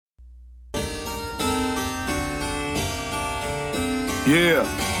Yeah.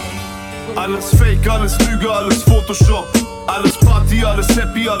 Alles Fake, alles Lüge, alles Photoshop. Alles Party, alles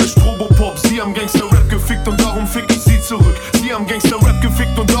Happy, alles Strobopop. Sie haben Gangster-Rap gefickt und darum fick ich sie zurück. Sie haben Gangster-Rap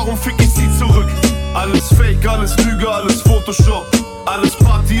gefickt und darum fick ich sie zurück. Alles Fake, alles Lüge, alles Photoshop. Alles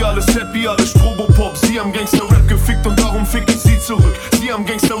Party, alles Happy, alles Strobopop. Sie haben Gangster-Rap gefickt und darum fick ich sie zurück. Sie haben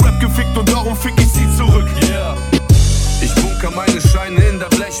Gangster-Rap gefickt und darum fick ich sie zurück. Yeah. Ich bunker meine Scheine in der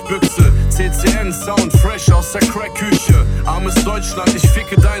Blechbüchse. CCN, Sound fresh aus der Crackküche. Armes Deutschland, ich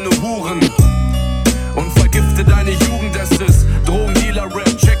ficke deine Huren und vergifte deine Jugend. Es ist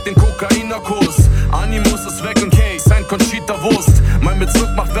Drogendealer-Rap, check den Kokainerkurs. Animus ist weg und Case, ein Conchita-Wurst. Mein Bezug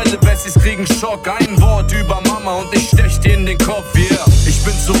macht Welle, Wessis kriegen Schock. Ein Wort über Mama und ich stech dir in den Kopf, yeah. Ich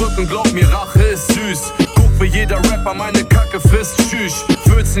bin zurück und glaub mir, Rache ist süß. Guck, wie jeder Rapper meine Kacke frisst, tschüss.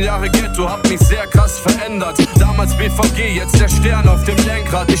 14 Jahre Ghetto, hab mich sehr krass verändert. Damals BVG, jetzt der Stern auf dem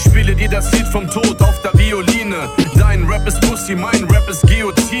Lenkrad. Ich spiele dir das Lied vom Tod auf der Violine. Dein Rap ist Pussy, mein Rap ist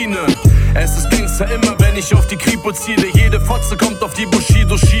Guillotine. Es ist Gangster immer, wenn ich auf die Kripo ziele. Jede Fotze kommt auf die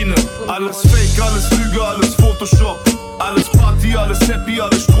Bushido-Schiene. Alles Fake, alles Lüge, alles Photoshop. Alles Party, alles Happy,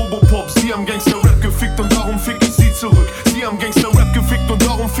 alles Strobopop. Sie haben Gangster-Rap gefickt und darum fick ich sie zurück. Sie haben Gangster-Rap gefickt und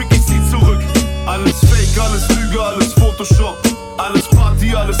darum fick ich sie zurück. Alles Fake, alles Lüge, alles Photoshop. Alles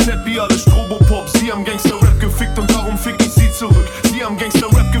Party, alles Happy, alles Strobopop. Sie haben Gangster-Rap gefickt und darum fick ich sie zurück. Sie haben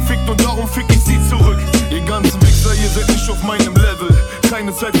Gangster-Rap gefickt und darum fick ich sie zurück. Ihr ganzen Wichser, ihr seid nicht auf meinem Level.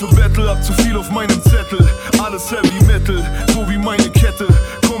 Keine Zeit für Battle, hab zu viel auf meinem Zettel. Alles Heavy Metal, so wie meine Kette.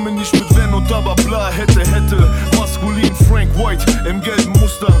 Komme nicht mit Wenn und aber bla, hätte. Maskulin Frank White im gelben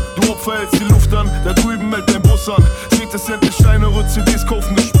Mustang. Du Opfer hältst die Luft an, da drüben meldet dein Bus an. Seht es endlich kleinere CDs,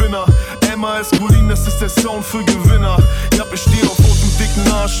 kaufende Spinner. Maskulin, das ist der Sound für Gewinner. Ja, ich steh auf rotem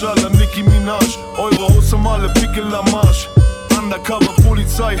dicken Arsch, à la Nicki Minaj. Eure Hausmale, Pickel am Arsch. Undercover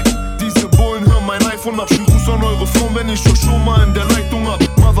Polizei, diese Bullen hören mein iPhone ab. Schönen Gruß an eure Frauen, wenn ich euch schon mal in der Leitung hab.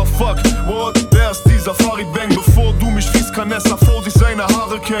 Motherfuck, what? Wer ist dieser Farid Bang? Bevor du mich fies, kann SAV sich seine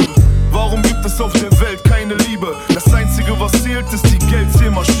Haare kämmen. Warum gibt es auf der Welt keine Liebe? Das einzige, was zählt, ist die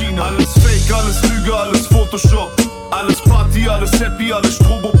Geldzählmaschine. Alles Fake, alles Lüge, alles Photoshop. Alles Party, alles Happy, alles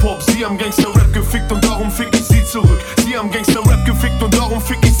Strobopop. Sie haben Gangster-Rap gefickt und darum fick ich sie zurück. Sie haben Gangster-Rap gefickt und darum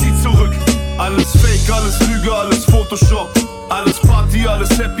fick ich sie zurück. Alles Fake, alles Lüge, alles Photoshop. Alles Party, alles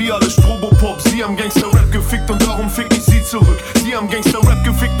Happy, alles Strobopop. Sie haben Gangster-Rap gefickt und darum fick ich sie zurück. Sie haben Gangster-Rap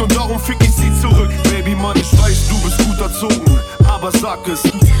gefickt und darum fick ich sie zurück. Baby Mann, ich weiß, du bist gut erzogen, aber sag es.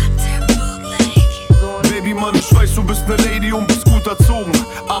 Baby Mann, ich weiß, du bist ne Lady und bist gut erzogen,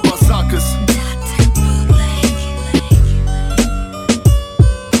 aber sag es.